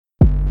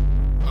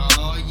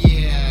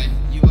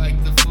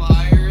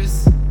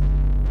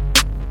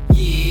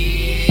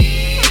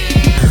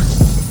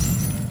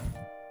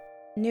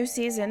new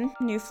season,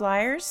 new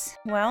Flyers.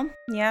 Well,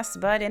 yes,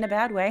 but in a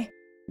bad way.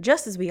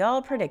 Just as we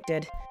all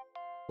predicted.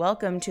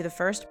 Welcome to the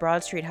first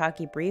Broad Street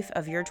Hockey Brief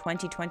of your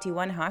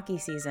 2021 hockey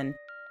season.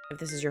 If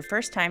this is your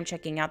first time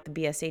checking out the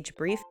BSH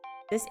Brief,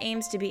 this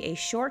aims to be a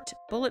short,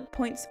 bullet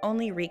points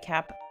only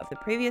recap of the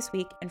previous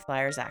week in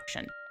Flyers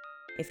action.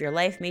 If your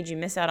life made you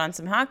miss out on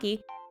some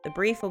hockey, the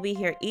Brief will be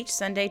here each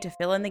Sunday to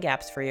fill in the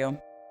gaps for you.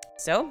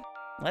 So,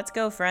 let's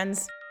go,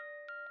 friends.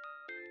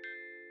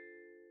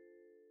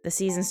 The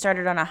season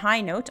started on a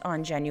high note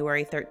on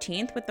January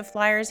 13th, with the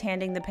Flyers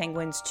handing the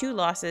Penguins 2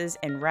 losses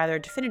in rather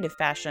definitive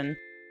fashion,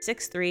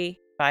 6-3,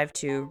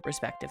 5-2,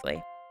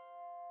 respectively.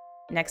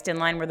 Next in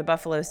line were the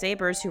Buffalo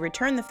Sabres, who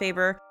returned the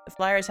favor. The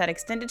Flyers had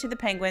extended to the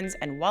Penguins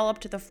and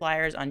walloped the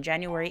Flyers on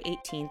January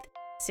 18th,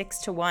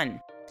 6-1.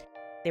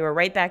 They were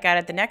right back at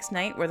it the next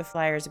night, where the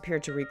Flyers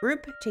appeared to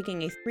regroup,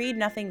 taking a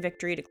 3-0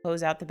 victory to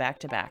close out the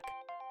back-to-back.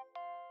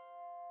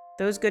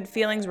 Those good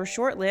feelings were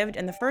short-lived,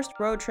 and the first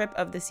road trip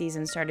of the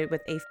season started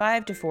with a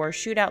 5-4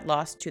 shootout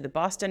loss to the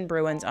Boston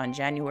Bruins on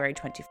January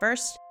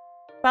 21st,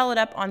 followed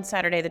up on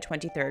Saturday the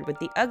 23rd with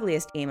the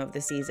ugliest game of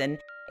the season,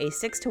 a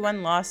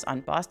 6-1 loss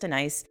on Boston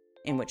ice,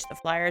 in which the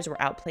Flyers were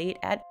outplayed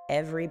at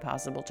every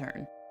possible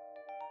turn.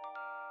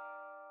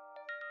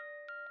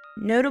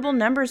 Notable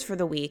numbers for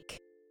the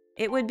week.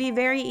 It would be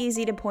very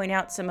easy to point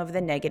out some of the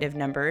negative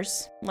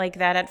numbers, like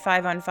that at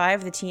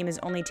 5-on-5 the team is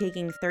only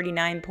taking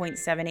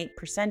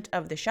 39.78%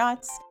 of the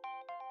shots,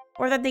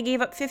 or that they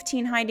gave up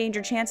 15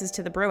 high-danger chances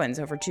to the Bruins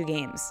over 2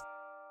 games.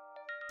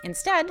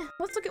 Instead,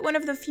 let's look at one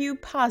of the few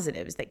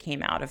positives that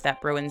came out of that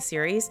Bruins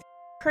series,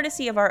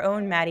 courtesy of our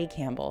own Matty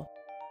Campbell.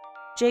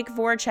 Jake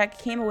Voracek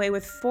came away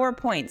with 4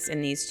 points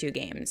in these 2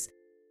 games.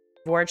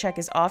 Voracek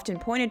is often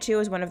pointed to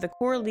as one of the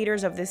core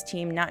leaders of this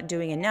team not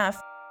doing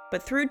enough,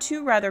 but through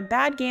 2 rather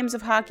bad games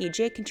of hockey,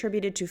 Jake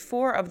contributed to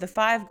 4 of the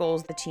 5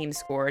 goals the team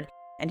scored,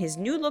 and his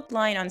new-look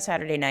line on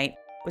Saturday night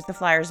was the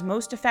Flyers'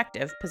 most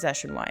effective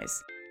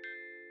possession-wise.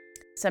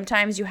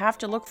 Sometimes you have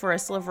to look for a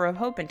sliver of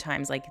hope in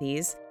times like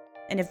these,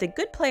 and if the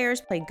good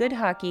players play good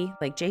hockey,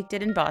 like Jake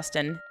did in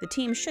Boston, the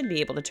team should be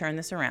able to turn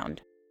this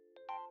around.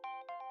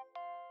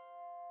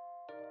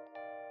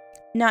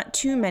 Not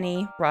too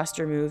many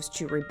roster moves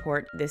to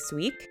report this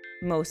week,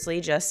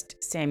 mostly just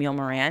Samuel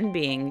Morin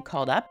being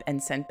called up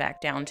and sent back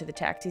down to the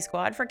taxi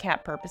squad for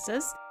cap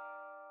purposes.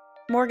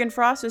 Morgan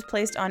Frost was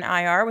placed on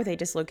IR with a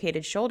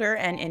dislocated shoulder,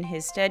 and in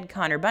his stead,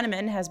 Connor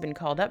Bunnaman has been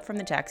called up from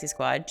the taxi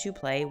squad to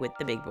play with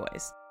the big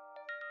boys.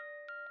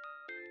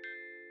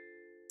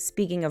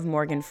 Speaking of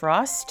Morgan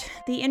Frost,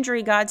 the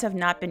injury gods have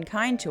not been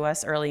kind to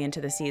us early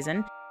into the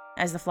season,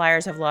 as the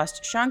Flyers have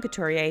lost Sean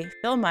Couturier,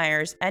 Phil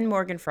Myers, and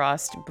Morgan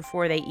Frost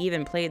before they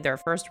even played their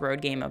first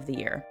road game of the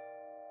year.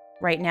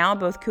 Right now,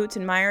 both Coots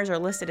and Myers are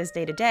listed as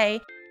day-to-day,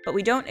 but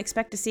we don't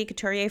expect to see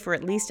Couturier for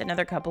at least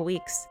another couple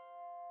weeks.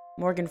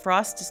 Morgan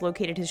Frost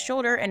dislocated his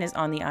shoulder and is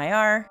on the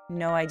IR,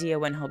 no idea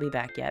when he'll be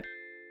back yet.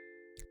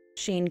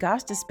 Shane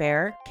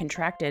Gostisbehere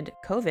contracted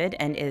COVID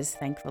and is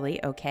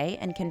thankfully okay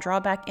and can draw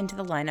back into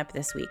the lineup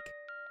this week.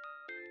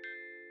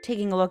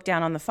 Taking a look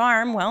down on the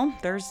farm, well,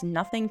 there's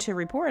nothing to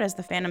report as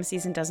the Phantom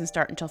season doesn't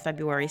start until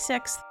February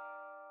 6th,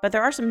 but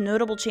there are some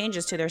notable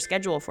changes to their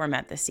schedule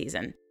format this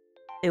season.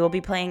 They will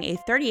be playing a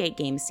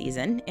 38-game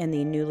season in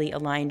the newly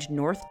aligned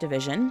North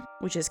Division,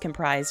 which is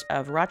comprised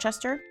of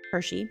Rochester,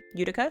 Hershey,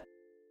 Utica,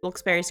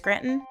 Wilkes-Barre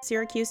Scranton,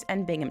 Syracuse,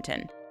 and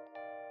Binghamton.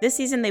 This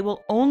season, they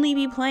will only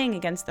be playing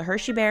against the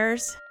Hershey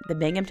Bears, the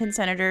Binghamton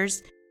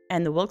Senators,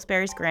 and the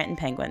Wilkes-Barre Scranton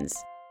Penguins.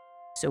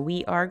 So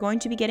we are going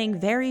to be getting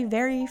very,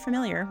 very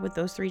familiar with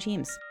those 3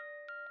 teams.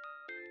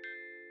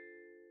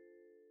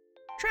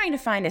 Trying to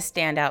find a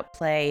standout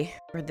play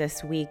for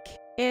this week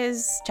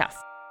is tough.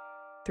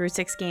 Through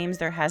 6 games,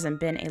 there hasn't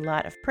been a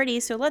lot of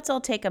pretty, so let's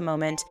all take a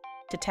moment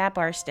to tap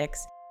our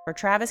sticks for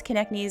Travis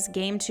Konecny's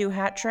Game 2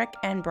 hat trick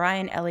and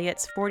Brian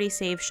Elliott's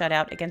 40-save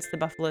shutout against the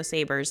Buffalo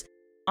Sabres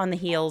on the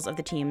heels of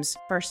the team's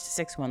first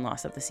 6-1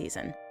 loss of the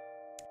season.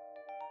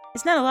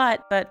 It's not a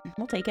lot, but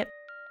we'll take it.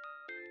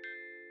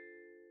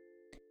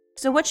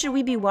 So what should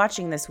we be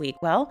watching this week?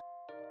 Well,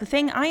 the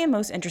thing I am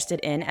most interested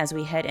in as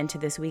we head into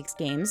this week's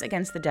games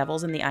against the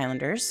Devils and the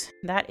Islanders,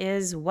 that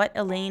is what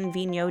Alain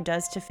Vigneault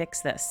does to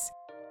fix this.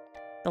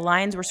 The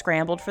lines were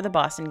scrambled for the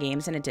Boston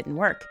games and it didn't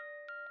work.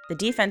 The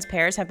defense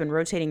pairs have been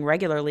rotating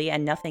regularly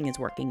and nothing is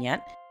working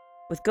yet.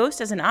 With Ghost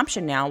as an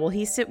option now, will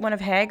he sit one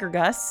of Hag or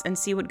Gus and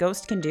see what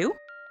Ghost can do?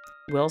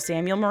 Will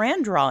Samuel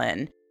Morin draw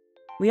in?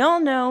 We all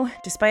know,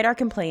 despite our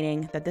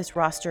complaining, that this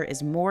roster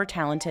is more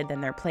talented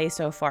than their play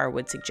so far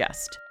would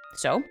suggest.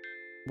 So,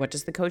 what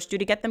does the coach do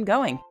to get them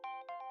going?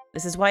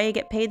 This is why you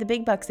get paid the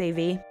big bucks,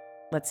 AV.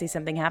 Let's see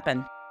something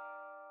happen.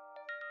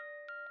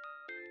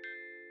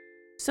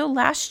 So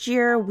last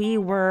year we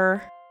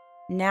were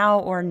now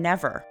or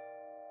never,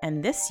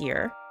 and this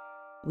year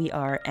we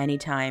are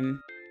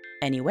anytime,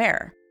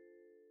 anywhere.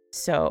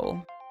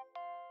 So,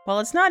 while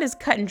it's not as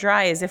cut and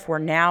dry as if we're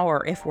now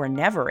or if we're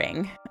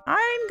nevering,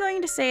 I'm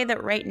going to say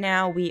that right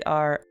now we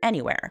are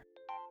anywhere.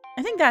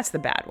 I think that's the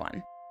bad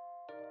one.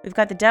 We've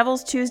got the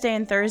Devils Tuesday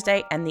and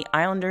Thursday and the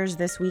Islanders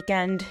this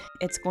weekend.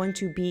 It's going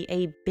to be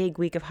a big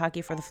week of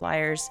hockey for the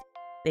Flyers.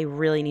 They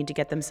really need to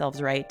get themselves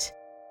right.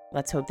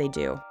 Let's hope they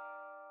do.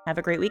 Have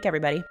a great week,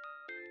 everybody.